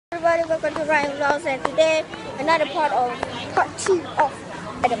everybody, welcome to Ryan Vlogs, and today another part 2 of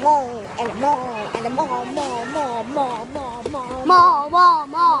the mall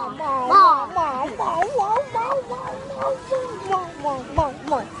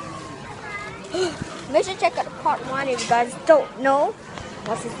Make sure to check out part 1 if you guys don't know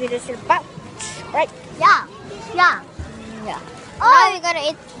what this video is about, right? Yeah. Oh, now we're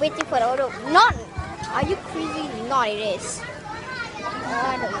gonna waiting for the auto. Not, are you crazy? Not it is.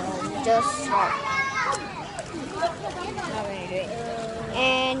 I don't know, just not gonna do it.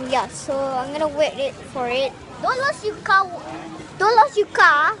 And yeah, so I'm gonna wait for it. Don't lose your car. Don't lose your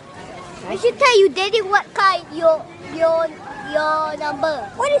car. I should tell you, Daddy, what car your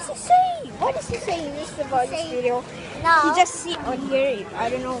number. What is he saying? What is he saying? This is about this video. No. He just sit on here. I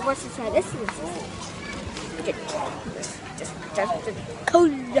don't know what's inside. This is just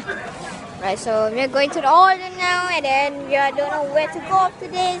cool. Right, so we're going to the order now, and then we don't know where to go after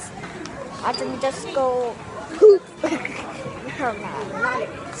this. After we just go poop. No, not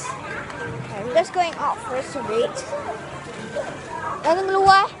this. I'm just going out first to wait. Jangan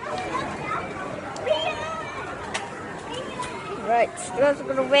keluar. Right, just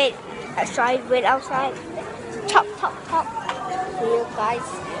gonna wait outside. Wait outside. Top. See you guys.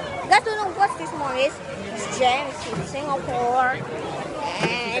 You guys don't know what this mall is. It's Gem. It's in Singapore.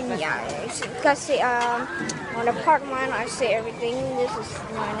 And yeah, you can see on the part 1 I say everything. This is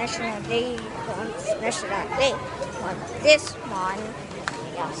my national day. National day. On this one.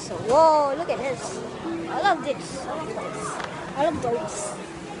 Yeah, so whoa, look at this. I love this. I love those.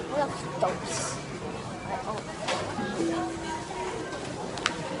 You know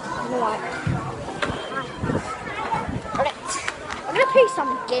what? Alright. I'm gonna play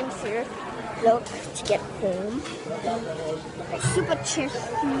some games here. Look, to get home. Super chest.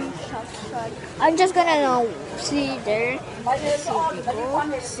 I'm just gonna see there.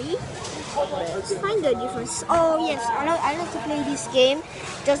 See? Let's find the difference. Oh yes, I love to play this game.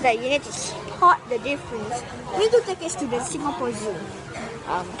 Just that you need to spot the difference. We need to take us to the Singapore Zoo.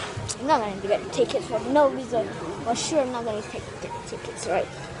 I'm not gonna get tickets for no reason. For sure, I'm not gonna get tickets, right?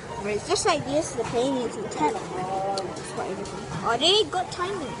 But it's just like this. The plane is in 10. That's quite different. Oh, they got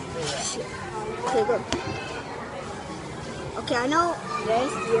timing. Shit. Okay, good. Okay, I know.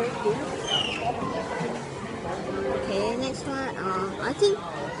 There's here. Okay, next one. I think.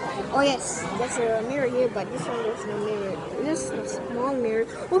 Oh yes, there's a mirror here, but this one there's no mirror. Just a small mirror.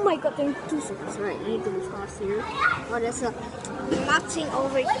 Oh my god, there's 2 seconds. Right, I need to be fast here. Oh, there's a nothing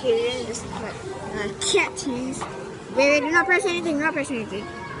over here. There's like cat teeth. Wait, do not press anything.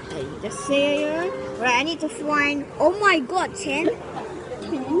 Just say here. Right, I need to find. Oh my god, 10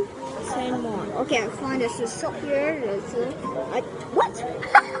 more. Okay, I found there's a soap here. There's a what?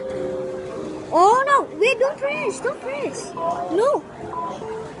 Oh no! Wait, don't press. No.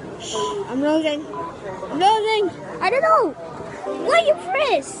 I'm loading. I don't know. Why you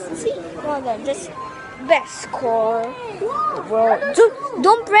press? See? Well then, just best score. Well,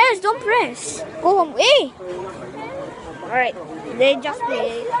 don't press. Go home. Hey. Alright. They just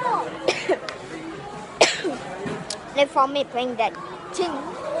play. They found me playing that thing.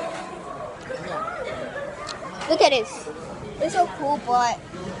 Look at this. It's so cool, but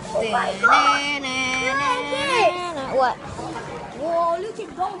what? Whoa, look at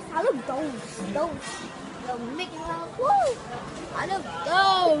those. I love those. The Mickey Mouse. Woo! I love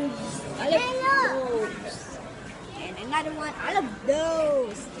those. And another one. I love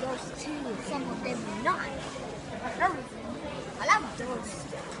those. Those too. Some of them not. I love those.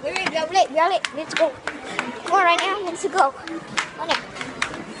 Wait, we are late. Let's go. Come on right now. Let's go. Okay.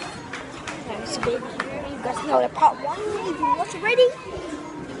 There's a baby here. You guys know the part 1. If you watch already.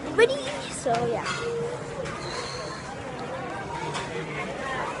 So yeah.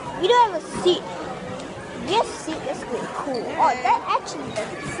 We don't have a seat. This seat is really cool. Oh, that actually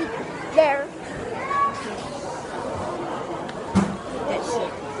there's a seat there. That's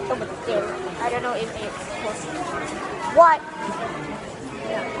it. Over there. I don't know if it's possible. What?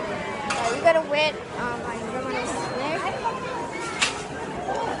 Yeah. We gotta wait. My grandma is there.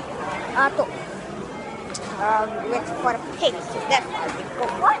 Wait for the pig. So that's how we go.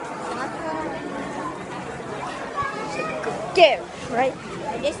 What? There, right?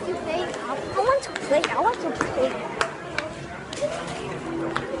 Yes, you play. I want to play.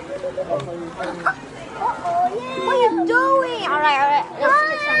 What are you doing? Alright. Let's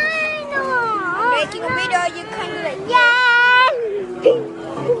get some. Making a video, you kind of like,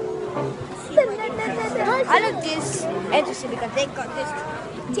 I love this interesting because they got this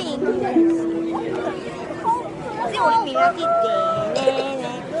thing. They only mean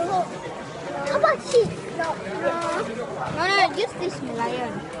How about sheep? No, just this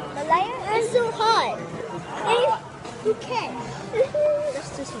lion? The lion is so hard. You can. That's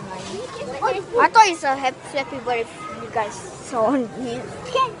this lion. I thought it's a Flappy Bird if you guys saw it.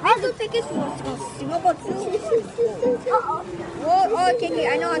 I don't think it's Singapore too. Oh, okay,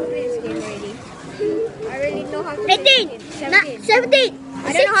 I know how to play this game already. I really know how to play 18. this game. 17.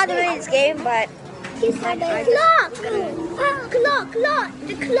 I don't know how to play this game, but Clock. Clock.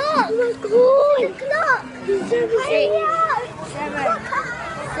 The clock. The clock. Hurry up. 7,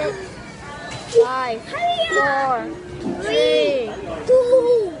 6, 5, 4, 3, 2,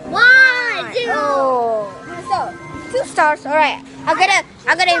 1, 0. Oh. So 2 stars. All right. I'm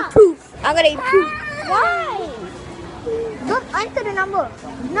gonna improve. Why? Don't enter the number.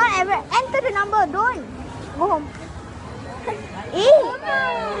 Not ever enter the number. Don't go home.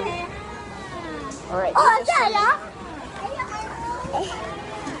 All right. Oh, yeah.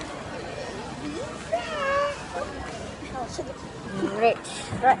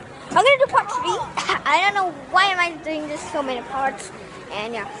 Right. I'm gonna do part 3. I don't know why am I doing this so many parts.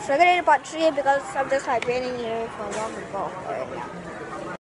 And yeah, so I'm gonna do part 3 because I'm just like waiting here for long ago. Alright, yeah.